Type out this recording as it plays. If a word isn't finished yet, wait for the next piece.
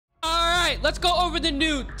right, let's go over the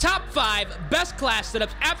new top 5 best class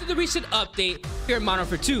setups after the recent update here in Modern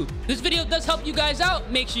Warfare 2. This video does help you guys out.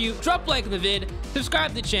 Make sure you drop a like on the vid,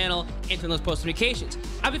 subscribe to the channel, and turn those post notifications.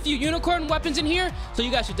 I have a few unicorn weapons in here, so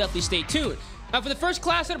you guys should definitely stay tuned. Now, for the first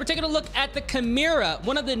class setup, we're taking a look at the CHIMERA,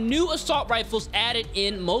 one of the new assault rifles added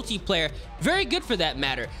in multiplayer. Very good for that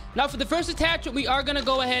matter. Now, for the first attachment, we are going to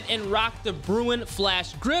go ahead and rock the Bruin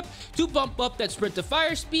Flash Grip to bump up that sprint to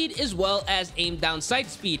fire speed as well as aim down sight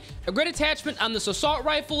speed. A great attachment on this assault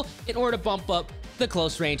rifle in order to bump up the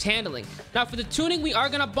close range handling. Now, for the tuning, we are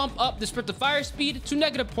going to bump up the sprint to fire speed to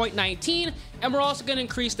 -0.19, and we're also going to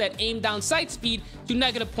increase that aim down sight speed to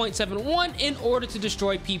 -0.71 in order to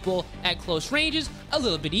destroy people at close ranges a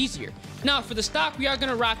little bit easier. Now, for the stock, we are going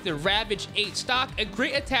to rock the Ravage 8 stock, a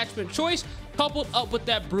great attachment choice coupled up with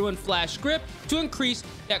that Bruin Flash Grip to increase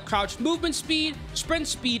that crouch movement speed, sprint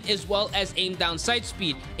speed, as well as aim down sight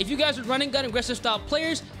speed. If you guys are running gun aggressive style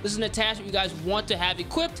players, this is an attachment you guys want to have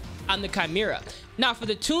equipped on the CHIMERA. Now, for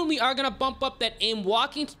the tune, we are going to bump up that aim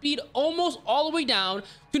walking speed almost all the way down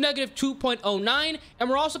to -2.09, and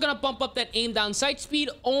we're also going to bump up that aim down sight speed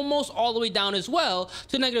almost all the way down as well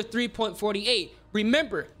to -3.48.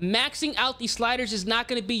 Remember, maxing out these sliders is not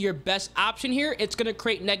going to be your best option here. It's going to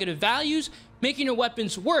create negative values, making your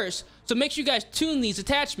weapons worse, so make sure you guys tune these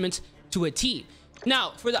attachments to a T.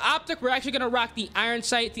 Now, for the optic, we're actually going to rock the iron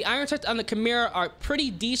sight. The iron sights on the CHIMERA are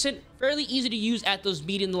pretty decent, fairly easy to use at those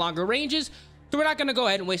medium to longer ranges, so we're not going to go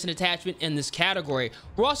ahead and waste an attachment in this category.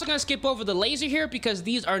 We're also going to skip over the laser here because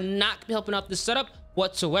these are not helping out this setup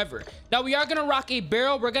whatsoever. Now, we are going to rock a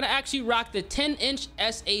barrel. We're going to actually rock the 10-inch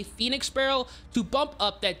SA Phoenix barrel to bump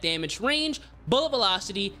up that damage range, bullet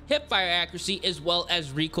velocity, hip fire accuracy, as well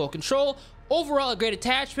as recoil control. Overall, a great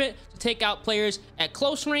attachment to take out players at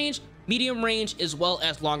close range, medium range, as well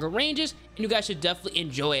as longer ranges, and you guys should definitely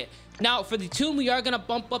enjoy it. Now, for the tune, we are going to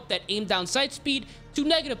bump up that aim down sight speed to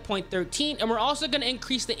 -0.13, and we're also going to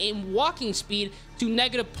increase the aim walking speed to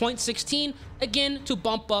 -0.16, again to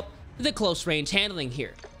bump up the close range handling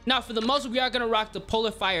here. Now, for the muzzle, we are going to rock the Polar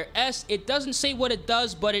Fire S. It doesn't say what it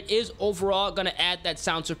does, but it is overall going to add that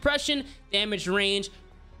sound suppression, damage range,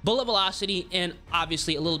 bullet velocity, and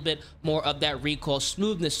obviously a little bit more of that recoil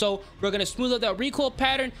smoothness. So we're going to smooth out that recoil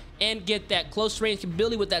pattern and get that close range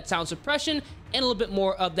capability with that sound suppression and a little bit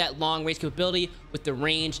more of that long range capability with the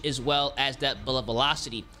range as well as that bullet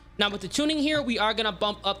velocity. Now, with the tuning here, we are going to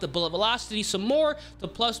bump up the bullet velocity some more to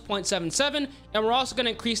 +0.77, and we're also going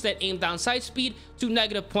to increase that aim down sight speed to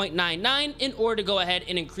 -0.99 in order to go ahead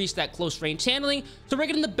and increase that close range handling. So we're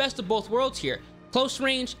getting the best of both worlds here. Close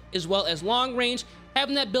range as well as long range.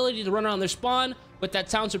 Having that ability to run around their spawn with that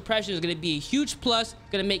sound suppression is going to be a huge plus.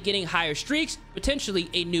 Going to make getting higher streaks, potentially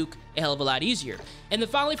a nuke, a hell of a lot easier. And then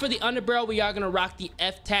finally, for the underbarrel, we are going to rock the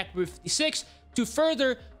FTAC 56 to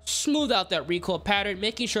further smooth out that recoil pattern,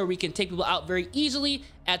 making sure we can take people out very easily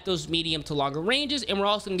at those medium to longer ranges. And we're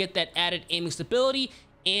also going to get that added aiming stability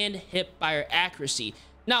and hip fire accuracy.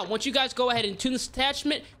 Now, once you guys go ahead and tune this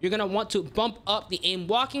attachment, you're going to want to bump up the aim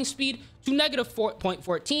walking speed to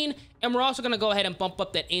 -4.14, and we're also going to go ahead and bump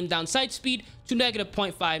up that aim down sight speed to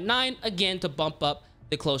 -0.59, again to bump up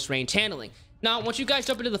the close range handling. Now, once you guys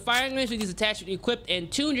jump into the firing range with these attachments equipped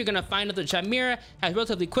and tuned, you're going to find that the CHIMERA has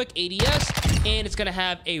relatively quick ADS, and it's going to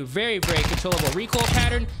have a very, very controllable recoil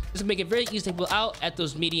pattern. This will make it very easy to take people out at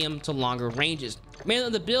those medium to longer ranges.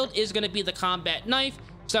 Mainly the build is going to be the combat knife,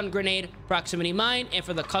 stun grenade, proximity mine, and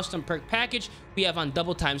for the custom perk package, we have on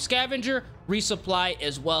double time scavenger, resupply,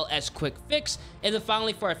 as well as quick fix. And then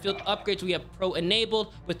finally, for our field upgrades, we have pro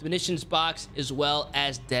enabled with munitions box as well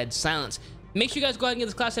as dead silence. Make sure you guys go ahead and give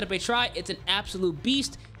this class setup a try. It's an absolute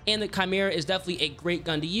beast, and the CHIMERA is definitely a great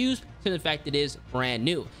gun to use, since in fact it is brand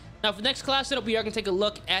new. Now, for the next class setup, we are going to take a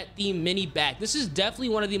look at the MINIBAK. This is definitely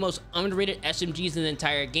one of the most underrated SMGs in the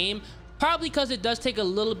entire game, probably because it does take a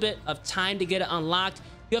little bit of time to get it unlocked.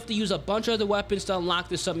 You have to use a bunch of other weapons to unlock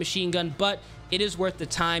this submachine gun, but it is worth the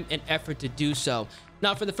time and effort to do so.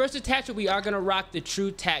 Now, for the first attachment, we are going to rock the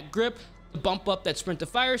True Tac Grip to bump up that sprint to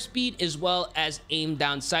fire speed as well as aim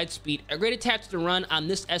down sight speed. A great attachment to run on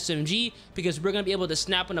this SMG because we're going to be able to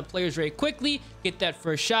snap on the players very quickly, get that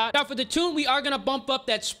first shot. Now, for the tune, we are going to bump up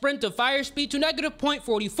that sprint to fire speed to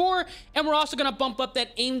 -0.44, and we're also going to bump up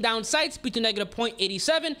that aim down sight speed to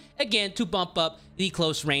 -0.87, again to bump up the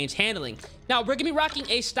close range handling. Now, we're going to be rocking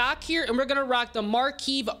a stock here, and we're going to rock the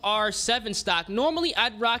Marquise R7 stock. Normally,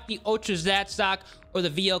 I'd rock the Ultra Zat stock or the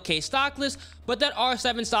VLK stock list, but that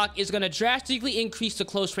R7 stock is going to drastically increase the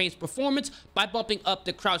close range performance by bumping up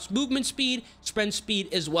the crouch movement speed, sprint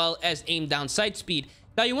speed, as well as aim down sight speed.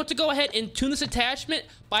 Now you want to go ahead and tune this attachment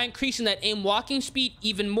by increasing that aim walking speed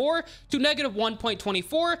even more to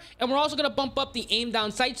 -1.24, and we're also going to bump up the aim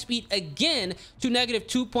down sight speed again to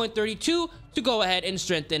 -2.32 to go ahead and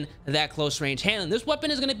strengthen that close range handling. This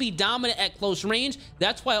weapon is going to be dominant at close range.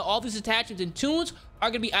 That's why all these attachments and tunes are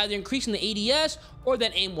going to be either increasing the ADS or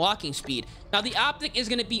that aim walking speed. Now the optic is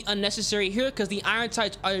going to be unnecessary here because the iron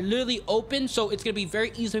sights are literally open, so it's going to be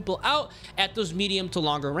very easy to pull out at those medium to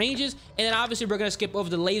longer ranges. And then obviously we're going to skip over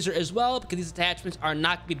the laser as well because these attachments are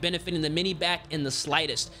not going to be benefiting the MINIBAK in the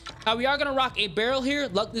slightest. Now we are going to rock a barrel here.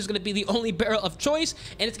 Luckily this is going to be the only barrel of choice,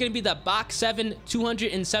 and it's going to be the Box 7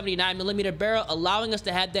 279mm barrel, allowing us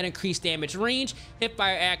to have that increased damage range, hip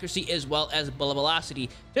fire accuracy, as well as bullet velocity.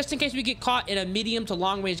 Just in case we get caught in a medium to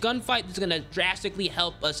long range gunfight, this is going to drastically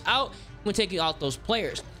help us out when taking out those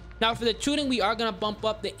players. Now for the tuning, we are going to bump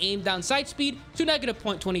up the aim down sight speed to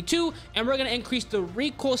 -0.22, and we're going to increase the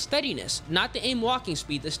recoil steadiness, not the aim walking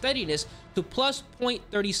speed, the steadiness, to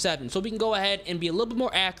 +0.37, so we can go ahead and be a little bit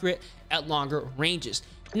more accurate at longer ranges.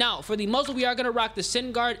 Now for the muzzle, we are going to rock the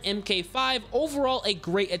SynGuard MK5. Overall, a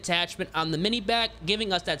great attachment on the MINIBAK,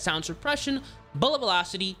 giving us that sound suppression, bullet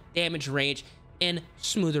velocity, damage range, and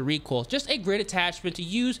smoother recoil. Just a great attachment to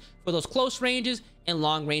use for those close ranges and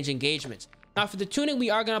long range engagements. Now for the tuning, we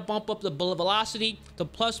are going to bump up the bullet velocity to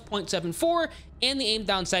 +0.74 and the aim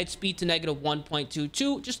down sight speed to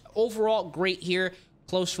 -1.22. Just overall great here,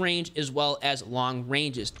 close range as well as long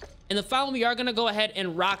ranges. In the final, we are going to go ahead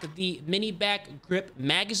and rock the MINIBAK grip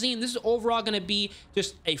magazine. This is overall going to be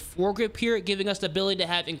just a foregrip here, giving us the ability to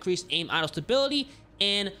have increased aim idle stability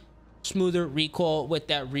and smoother recoil with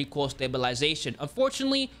that recoil stabilization.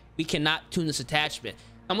 Unfortunately, we cannot tune this attachment.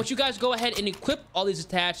 Now, once you guys go ahead and equip all these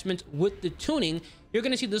attachments with the tuning, you're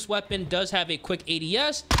going to see this weapon does have a quick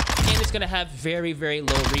ADS, and it's going to have very, very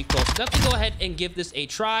low recoil. So definitely go ahead and give this a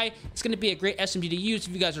try. It's going to be a great SMG to use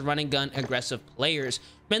if you guys are running gun aggressive players.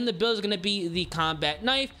 Then the build is going to be the combat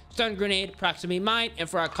knife, stun grenade, proximity mine, and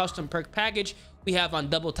for our custom perk package, we have on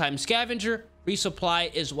double time scavenger,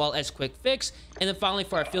 resupply, as well as quick fix. And then finally,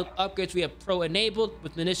 for our field upgrades, we have pro enabled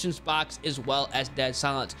with munitions box as well as dead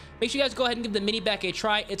silence. Make sure you guys go ahead and give the MINIBAK a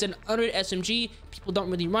try. It's an underrated SMG. People don't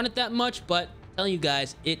really run it that much, but I'm telling you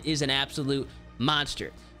guys, it is an absolute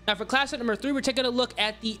monster. Now for class set number 3, we're taking a look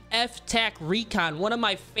at the FTAC RECON, one of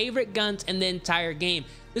my favorite guns in the entire game.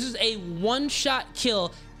 This is a one-shot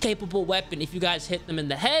kill capable weapon if you guys hit them in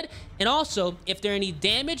the head, and also if there any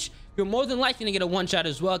damage, you're more than likely to get a one-shot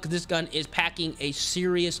as well, because this gun is packing a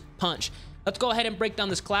serious punch. Let's go ahead and break down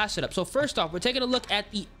this class setup. So first off, we're taking a look at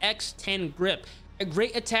the X10 grip. A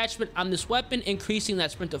great attachment on this weapon, increasing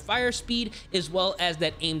that sprint to fire speed as well as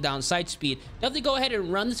that aim down sight speed. Definitely go ahead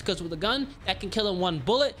and run this, because with a gun that can kill in one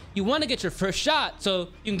bullet, you want to get your first shot so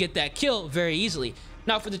you can get that kill very easily.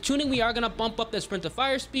 Now for the tuning, we are going to bump up that sprint to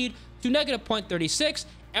fire speed to -0.36,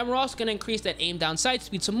 and we're also going to increase that aim down sight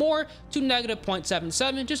speed some more to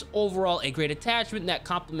 -0.77. Just overall a great attachment that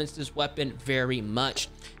complements this weapon very much.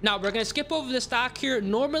 Now we're going to skip over the stock here.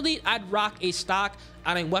 Normally I'd rock a stock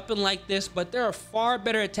on a weapon like this, but there are far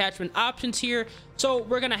better attachment options here, so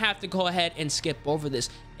we're going to have to go ahead and skip over this.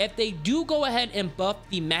 If they do go ahead and buff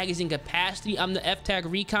the magazine capacity on the FTAC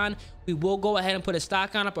RECON, we will go ahead and put a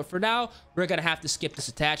stock on it, but for now, we're going to have to skip this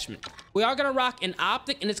attachment. We are going to rock an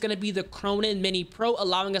optic, and it's going to be the Cronin Mini Pro,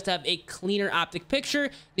 allowing us to have a cleaner optic picture.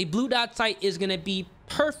 The blue dot sight is going to be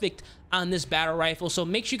perfect on this battle rifle, so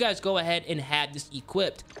make sure you guys go ahead and have this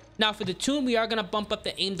equipped. Now for the tune, we are going to bump up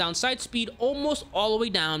the aim down sight speed almost all the way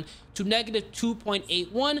down to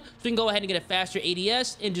 -2.81, so we can go ahead and get a faster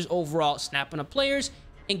ADS and just overall snap on the players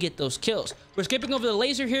and get those kills. We're skipping over the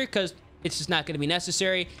laser here because it's just not going to be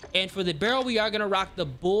necessary. And for the barrel, we are going to rock the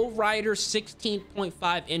Bull Rider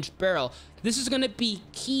 16.5-inch barrel. This is going to be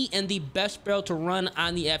key and the best barrel to run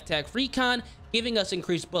on the FTAC RECON, giving us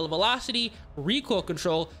increased bullet velocity, recoil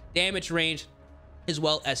control, damage range, as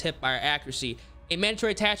well as hip fire accuracy. A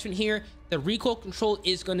mandatory attachment here, the recoil control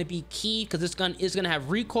is going to be key because this gun is going to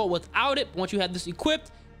have recoil without it. But once you have this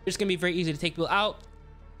equipped, it's going to be very easy to take people out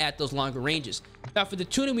at those longer ranges. Now for the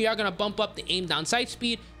tuning, we are going to bump up the aim down sight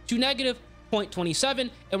speed to -0.27,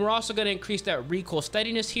 and we're also going to increase that recoil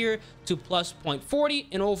steadiness here to +0.40,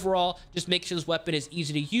 and overall just make sure this weapon is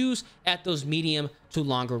easy to use at those medium to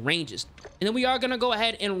longer ranges. And then we are going to go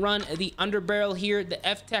ahead and run the underbarrel here. The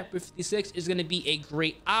FTAC 56 is going to be a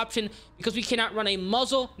great option because we cannot run a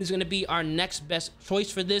muzzle. This is going to be our next best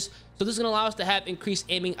choice for this. So this is going to allow us to have increased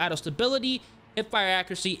aiming idle stability hip fire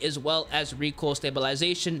accuracy, as well as recoil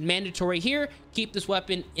stabilization. Mandatory here. Keep this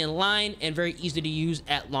weapon in line and very easy to use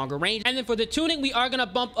at longer range. And then for the tuning, we are going to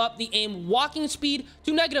bump up the aim walking speed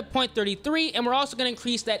to -0.33, and we're also going to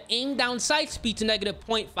increase that aim down sight speed to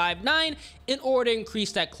 -0.59 in order to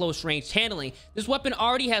increase that close range handling. This weapon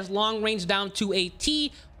already has long range down to a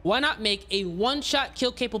T. Why not make a one-shot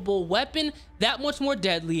kill capable weapon that much more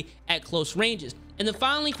deadly at close ranges? And then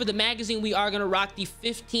finally, for the magazine, we are going to rock the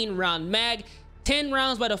 15 round mag. 10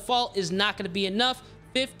 rounds by default is not going to be enough.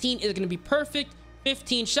 15 is going to be perfect.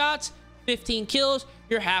 15 shots, 15 kills,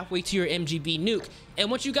 you're halfway to your MGB nuke. And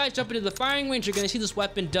once you guys jump into the firing range, you're going to see this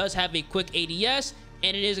weapon does have a quick ADS,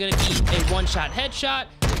 and it is going to be a one-shot headshot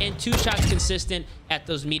and 2 shots consistent at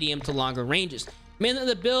those medium to longer ranges. Mainly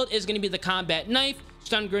the build is going to be the combat knife,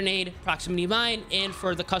 stun grenade, proximity mine, and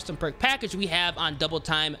for the custom perk package, we have on double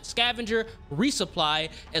time scavenger, resupply,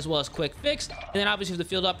 as well as quick fix. And then obviously for the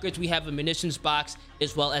field upgrades, we have a munitions box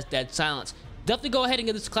as well as dead silence. Definitely go ahead and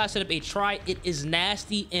give this class setup a try. It is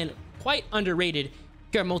nasty and quite underrated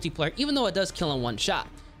here in multiplayer, even though it does kill in one shot.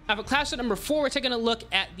 Now for class set number 4, we're taking a look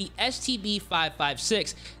at the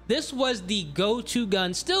STB556. This was the go-to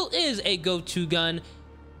gun, still is a go-to gun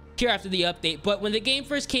here after the update, but when the game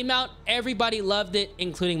first came out, everybody loved it,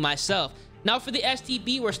 including myself. Now for the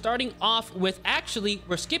STB, we're starting off with, actually,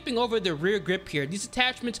 we're skipping over the rear grip here. These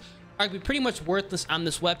attachments are going to be pretty much worthless on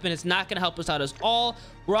this weapon. It's not going to help us out at all.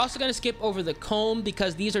 We're also going to skip over the comb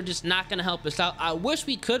because these are just not going to help us out. I wish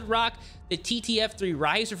we could rock the TTF3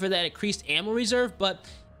 riser for that increased ammo reserve, but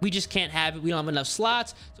we just can't have it. We don't have enough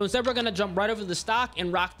slots. So instead, we're going to jump right over the stock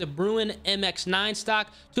and rock the Bruin MX9 stock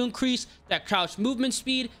to increase that crouch movement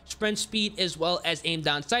speed, sprint speed, as well as aim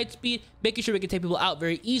down sight speed, making sure we can take people out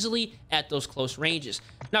very easily at those close ranges.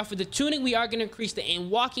 Now for the tuning, we are going to increase the aim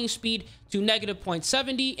walking speed to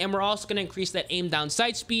 -0.70, and we're also going to increase that aim down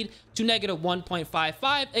sight speed to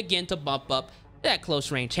 -1.55, again to bump up that close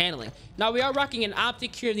range handling. Now we are rocking an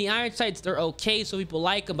optic here. The iron sights, they're okay, so people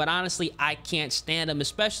like them, but honestly I can't stand them,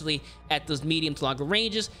 especially at those medium to longer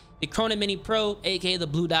ranges. The Chrono Mini Pro, aka the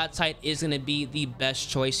blue dot sight, is going to be the best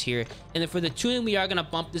choice here. And then for the tuning, we are going to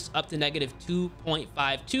bump this up to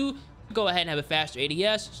 -2.52 to go ahead and have a faster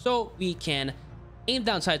ADS so we can aim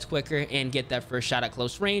down sights quicker and get that first shot at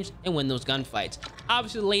close range and win those gunfights.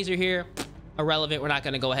 Obviously the laser here, irrelevant. We're not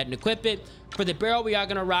going to go ahead and equip it. For the barrel, we are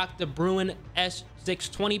going to rock the Bruin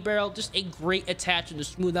S620 barrel. Just a great attachment to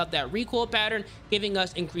smooth out that recoil pattern, giving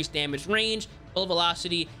us increased damage range, bullet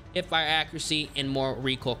velocity, hip fire accuracy, and more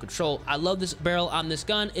recoil control. I love this barrel on this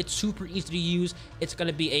gun. It's super easy to use. It's going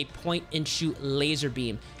to be a point and shoot laser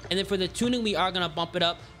beam. And then for the tuning, we are going to bump it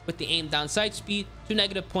up with the aim down sight speed to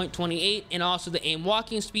 -0.28 and also the aim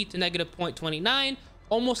walking speed to -0.29,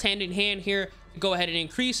 almost hand in hand here to go ahead and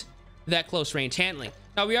increase that close range handling.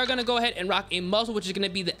 Now we are going to go ahead and rock a muzzle, which is going to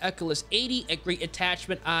be the Echoless 80, a great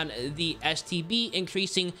attachment on the STB,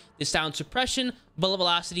 increasing the sound suppression, bullet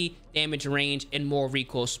velocity, damage range, and more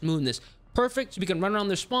recoil smoothness. Perfect, so we can run around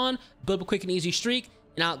their spawn, build a quick and easy streak,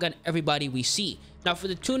 and outgun everybody we see. Now for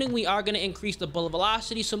the tuning, we are going to increase the bullet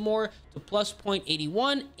velocity some more to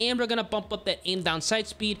 +0.81, and we're going to bump up that aim down sight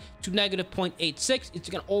speed to -0.86. It's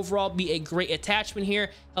going to overall be a great attachment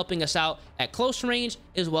here, helping us out at close range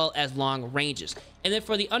as well as long ranges. And then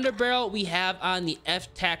for the underbarrel, we have on the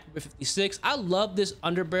FTAC 56. I love this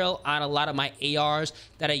underbarrel on a lot of my ARs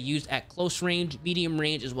that I used at close range, medium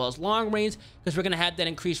range, as well as long range, because we're going to have that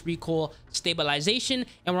increased recoil stabilization,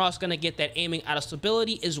 and we're also going to get that aiming out of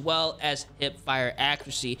stability as well as hip fire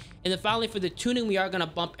accuracy. And then finally for the tuning, we are going to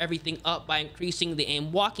bump everything up by increasing the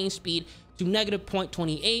aim walking speed to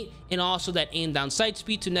 -0.28 and also that aim down sight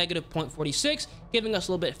speed to -0.46, giving us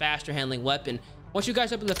a little bit faster handling weapon. Once you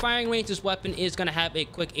guys up in the firing range, this weapon is going to have a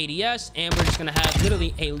quick ADS, and we're just going to have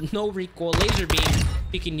literally a no recoil laser beam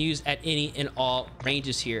we can use at any and all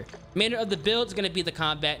ranges here. Remainder of the build is going to be the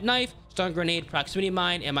combat knife, stun grenade, proximity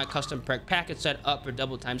mine, and my custom perk package set up for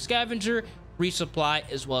double time scavenger, resupply,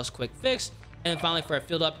 as well as quick fix. And then finally for our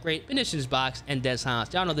field upgrade, munitions box, and dead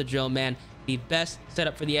silence. Y'all know the drill, man. The best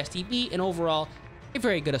setup for the STB, and overall a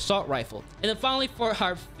very good assault rifle. And then finally for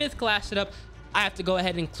our 5th class setup, I have to go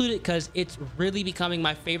ahead and include it because it's really becoming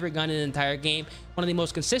my favorite gun in the entire game. One of the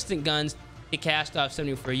most consistent guns, the KASTOV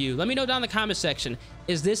 74U. Let me know down in the comment section,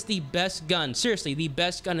 is this the best gun? Seriously, the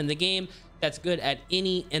best gun in the game that's good at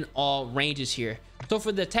any and all ranges here. So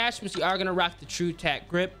for the attachments, you are going to rock the True Tac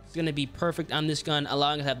grip. It's going to be perfect on this gun,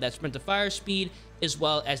 allowing us to have that sprint to fire speed as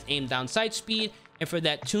well as aim down sight speed. And for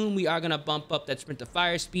that tune, we are going to bump up that sprint to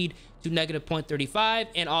fire speed to -0.35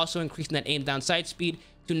 and also increasing that aim down sight speed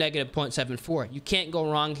to negative 0.74. You can't go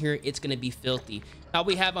wrong here. It's going to be filthy. Now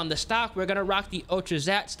we have on the stock, we're going to rock the Ultra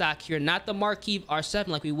Zat stock here, not the Marquee R7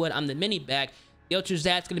 like we would on the MINIBAK. The Ultra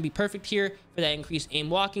Zat's going to be perfect here for that increased aim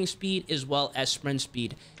walking speed as well as sprint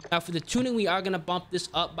speed. Now for the tuning, we are going to bump this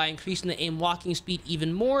up by increasing the aim walking speed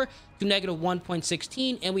even more to negative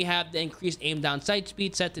 1.16, and we have the increased aim down sight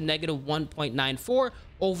speed set to negative 1.94,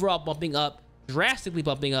 overall bumping up, drastically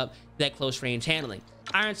bumping up that close range handling.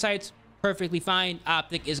 Iron sights, perfectly fine.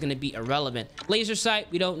 Optic is going to be irrelevant. Laser sight,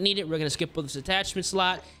 we don't need it. We're going to skip with this attachment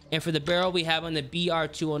slot. And for the barrel, we have on the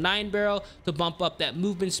BR209 barrel to bump up that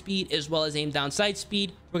movement speed as well as aim down sight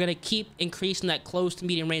speed. We're going to keep increasing that close to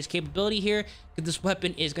medium range capability here because this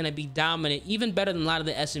weapon is going to be dominant, even better than a lot of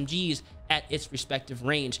the SMGs at its respective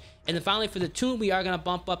range. And then finally for the tune, we are going to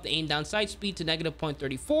bump up the aim down sight speed to negative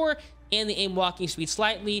 0.34 and the aim walking speed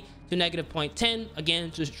slightly to negative 0.10,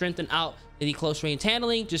 again to strengthen out the close range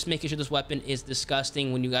handling, just making sure this weapon is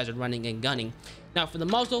disgusting when you guys are running and gunning. Now for the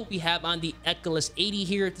muzzle, we have on the EXoticPSD 80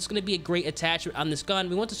 here. This is going to be a great attachment on this gun.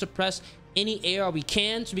 We want to suppress any AR we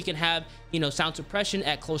can, so we can have, you know, sound suppression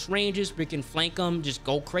at close ranges. We can flank them, just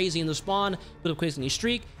go crazy in the spawn, put a crazy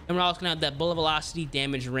streak, and we're also going to have that bullet velocity,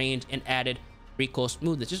 damage range, and added recoil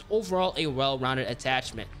smoothness. Just overall a well-rounded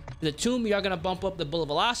attachment. For the tune, we are going to bump up the bullet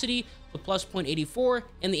velocity to plus 0.84,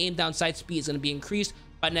 and the aim down sight speed is going to be increased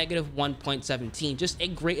by negative 1.17. Just a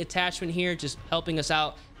great attachment here, just helping us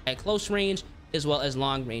out at close range as well as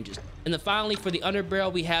long ranges. And then finally for the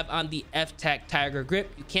underbarrel, we have on the FTAC Tiger Grip.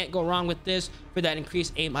 You can't go wrong with this for that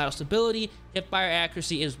increased aim idle stability, hip fire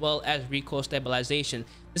accuracy, as well as recoil stabilization.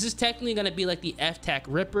 This is technically going to be like the FTAC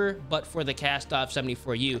Ripper, but for the KASTOV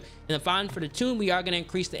 74U. And then finally for the tune, we are going to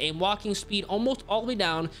increase the aim walking speed almost all the way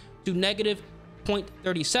down to negative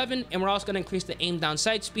 0.37, and we're also going to increase the aim down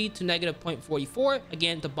sight speed to negative 0.44,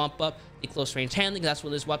 again to bump up the close range handling. That's what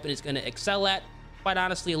this weapon is going to excel at. Quite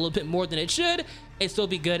honestly, a little bit more than it should. It'd still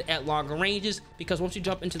be good at longer ranges, because once you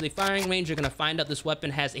jump into the firing range, you're going to find out this weapon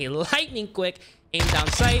has a lightning quick aim down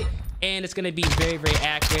sight, and it's going to be very, very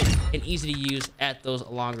accurate and easy to use at those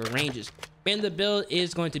longer ranges. And the build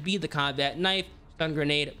is going to be the combat knife, stun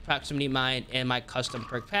grenade, proximity mine, and my custom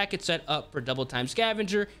perk package set up for double time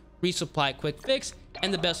scavenger, resupply quick fix,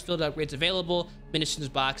 and the best field upgrades available, munitions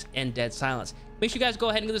box, and dead silence. Make sure you guys go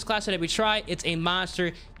ahead and give this class a try. It's a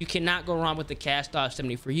monster. You cannot go wrong with the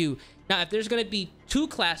KASTOV 74U. Now, if there's going to be two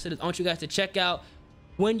classes I want you guys to check out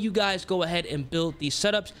when you guys go ahead and build these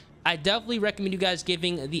setups, I definitely recommend you guys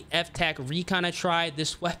giving the FTAC Recon a try.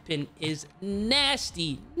 This weapon is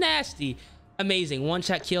nasty, nasty. Amazing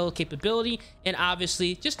one-shot kill capability, and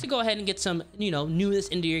obviously just to go ahead and get some, you know, newness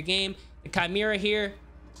into your game, the CHIMERA here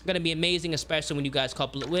is going to be amazing, especially when you guys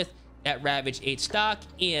couple it with that Ravage 8 stock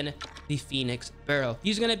and the Phoenix barrel.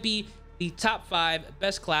 These are going to be the top 5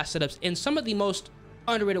 best class setups and some of the most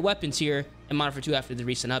underrated weapons here in Modern Warfare 2 after the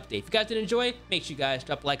recent update. If you guys did enjoy, make sure you guys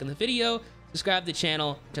drop a like on the video, subscribe to the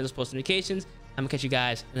channel, turn those post notifications. I'm gonna catch you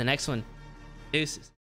guys in the next one. Deuces.